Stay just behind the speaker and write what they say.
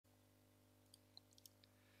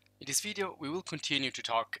In this video, we will continue to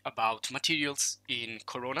talk about materials in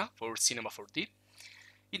Corona for Cinema 4D.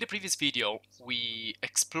 In the previous video, we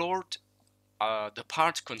explored the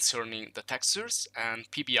part concerning the textures and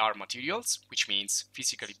PBR materials, which means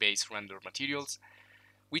physically based render materials,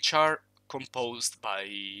 which are composed by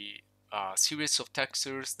a series of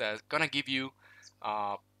textures that are gonna give you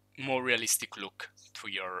a more realistic look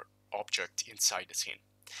to your object inside the scene.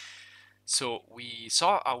 So we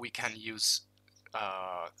saw how we can use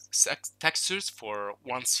textures for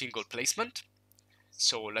one single placement.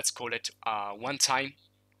 So let's call it a one-time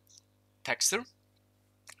texture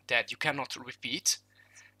that you cannot repeat.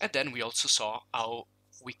 And then we also saw how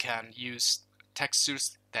we can use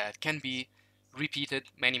textures that can be repeated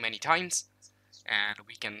many times, and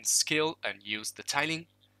we can scale and use the tiling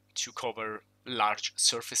to cover large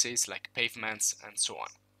surfaces like pavements and so on.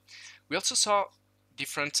 We also saw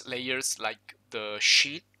different layers like the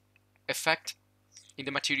sheen effect in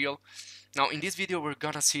the material. Now in this video we're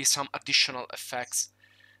gonna see some additional effects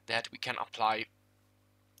that we can apply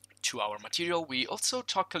to our material. We also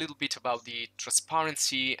talk a little bit about the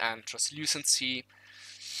transparency and translucency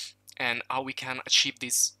and how we can achieve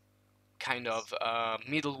this kind of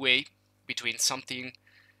middle way between something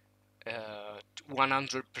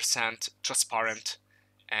 100% transparent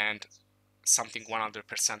and something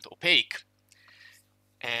 100% opaque.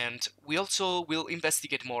 And we also will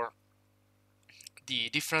investigate more the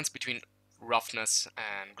difference between roughness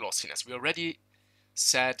and glossiness. We already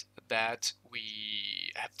said that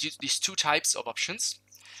we have these two types of options.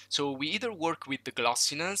 So we either work with the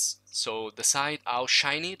glossiness, so decide how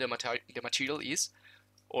shiny the material is,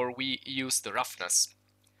 or we use the roughness.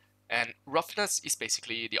 And roughness is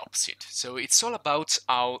basically the opposite. So it's all about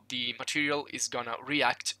how the material is gonna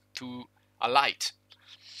react to a light.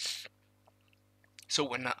 So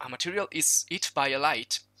when a material is hit by a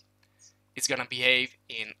light, it's gonna behave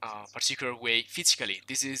in a particular way physically.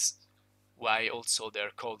 This is why also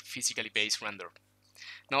they're called physically based render.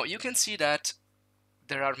 Now you can see that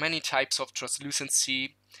there are many types of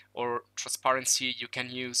translucency or transparency. You can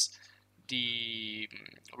use the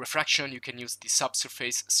refraction, you can use the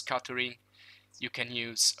subsurface scattering, you can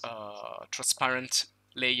use a transparent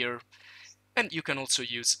layer, and you can also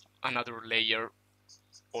use another layer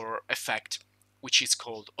or effect which is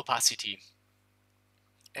called opacity.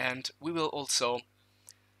 And we will also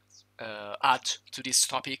add to this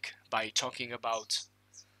topic by talking about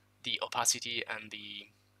the opacity and the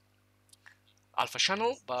alpha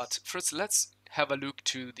channel, but first let's have a look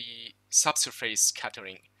to the subsurface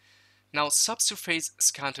scattering. Now subsurface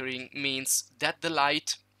scattering means that the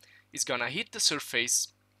light is gonna hit the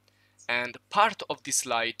surface and part of this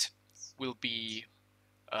light will be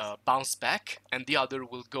bounced back and the other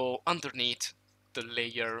will go underneath the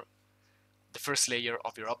layer, the first layer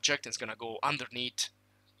of your object is gonna go underneath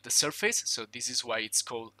the surface, so this is why it's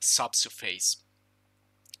called subsurface,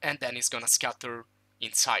 and then it's gonna scatter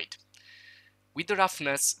inside. With the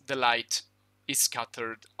roughness, the light is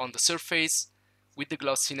scattered on the surface. With the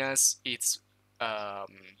glossiness, it's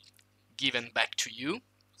given back to you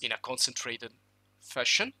in a concentrated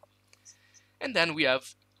fashion. And then we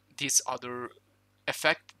have this other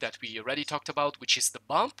effect that we already talked about, which is the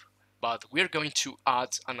bump, but we're going to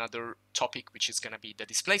add another topic, which is going to be the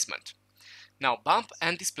displacement. Now bump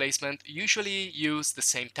and displacement usually use the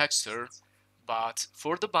same texture, but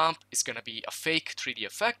for the bump it's going to be a fake 3D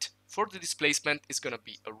effect. For the displacement it's going to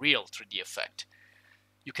be a real 3D effect.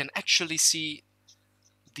 You can actually see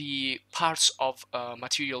the parts of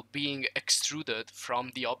material being extruded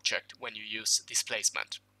from the object when you use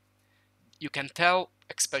displacement. You can tell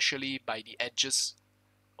especially by the edges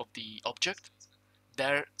of the object.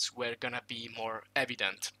 That's where gonna be more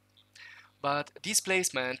evident. But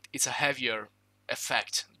displacement is a heavier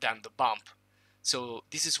effect than the bump. So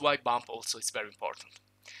this is why bump also is very important.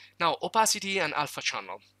 Now opacity and alpha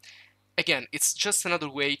channel. Again, it's just another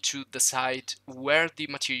way to decide where the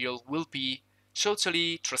material will be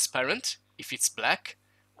totally transparent if it's black,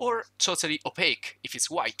 or totally opaque if it's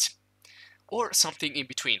white, or something in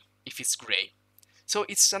between if it's gray. So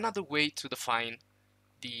it's another way to define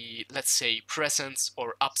the, let's say, presence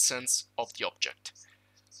or absence of the object.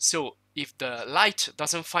 So if the light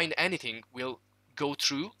doesn't find anything, will go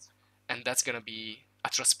through, and that's gonna be a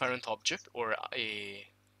transparent object or a,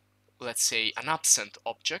 let's say, an absent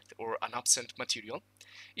object or an absent material.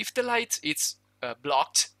 If the light is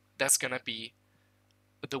blocked, that's gonna be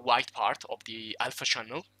the white part of the alpha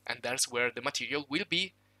channel, and that's where the material will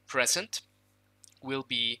be present, will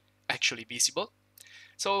be actually visible.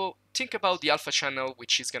 So think about the alpha channel,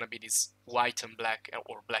 which is gonna be this white and black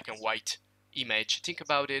or black and white image. Think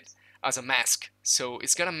about it as a mask. So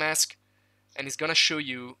it's gonna mask and it's gonna show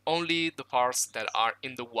you only the parts that are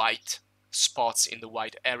in the white spots, in the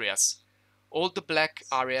white areas. All the black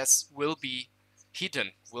areas will be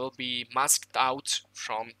hidden, will be masked out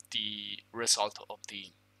from the result of the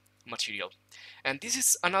material. And this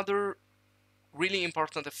is another really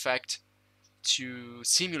important effect to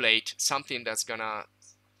simulate something that's gonna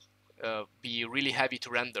be really heavy to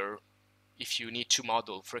render if you need to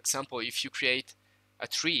model. For example, if you create a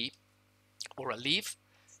tree or a leaf,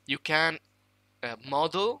 you can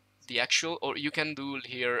model the actual, or you can do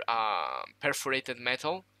here perforated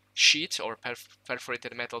metal sheet or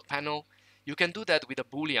perforated metal panel. You can do that with a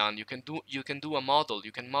boolean. You can do a model.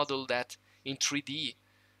 You can model that in 3D,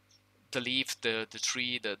 the leaf, the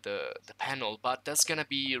tree, the panel, but that's gonna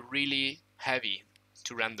be really heavy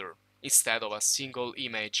to render instead of a single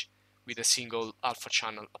image with a single alpha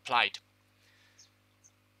channel applied.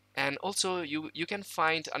 And also you can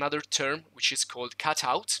find another term which is called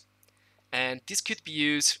cutout, and this could be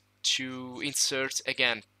used to insert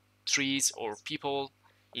again trees or people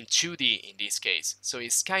in 2D in this case. So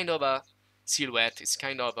it's kind of a silhouette, it's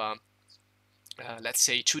kind of a let's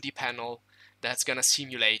say 2D panel that's gonna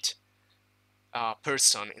simulate a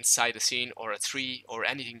person inside the scene or a tree or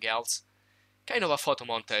anything else, kind of a photo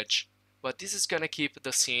montage, but this is gonna keep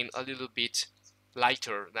the scene a little bit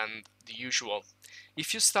lighter than the usual.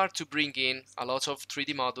 If you start to bring in a lot of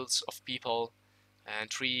 3D models of people and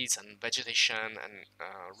trees and vegetation and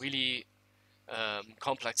really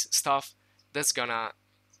complex stuff, that's gonna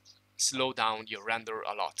slow down your render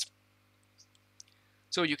a lot.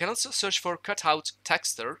 So you can also search for cutout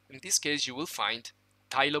texture. In this case, you will find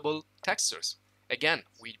tileable textures. Again,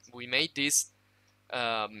 we made this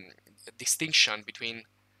distinction between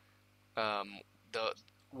the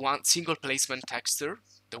one single placement texture,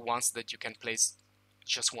 the ones that you can place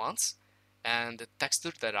just once, and the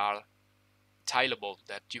textures that are tileable,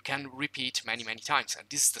 that you can repeat many times, and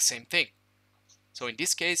this is the same thing. So in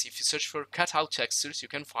this case, if you search for cutout textures, you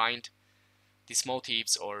can find these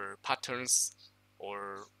motifs or patterns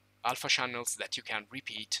or alpha channels that you can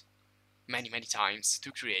repeat many times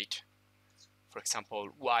to create, for example,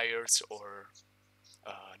 wires or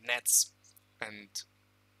nets and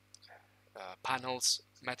panels,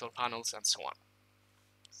 metal panels, and so on.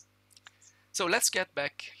 So let's get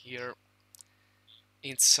back here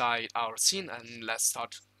inside our scene and let's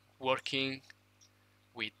start working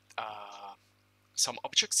with some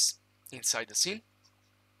objects inside the scene.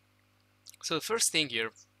 So the first thing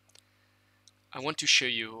here, I want to show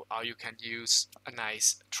you how you can use a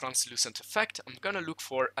nice translucent effect. I'm gonna look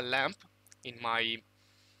for a lamp in my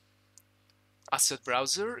asset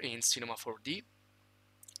browser in Cinema 4D,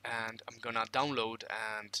 and I'm gonna download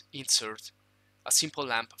and insert a simple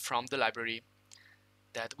lamp from the library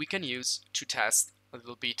that we can use to test a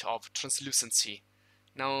little bit of translucency.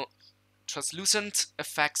 Now, translucent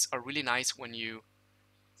effects are really nice when you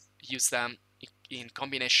use them in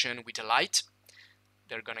combination with a light.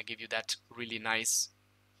 They're gonna give you that really nice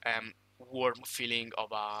warm feeling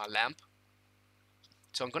of a lamp.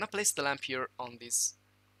 So I'm gonna place the lamp here on this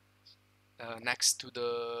next to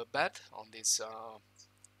the bed, on this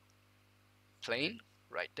plane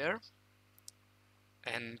right there,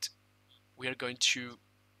 and we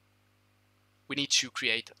need to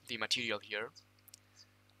create the material here.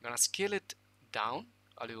 I'm gonna scale it down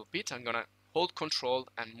a little bit. I'm gonna hold Control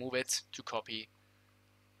and move it to copy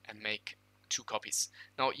and make 2 copies.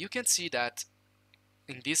 Now you can see that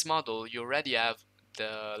in this model you already have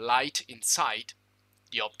the light inside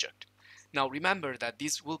the object. Now remember that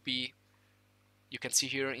this will be, you can see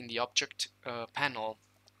here in the object panel,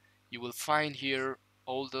 you will find here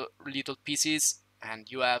all the little pieces,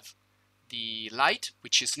 and you have the light,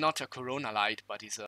 which is not a corona light but is a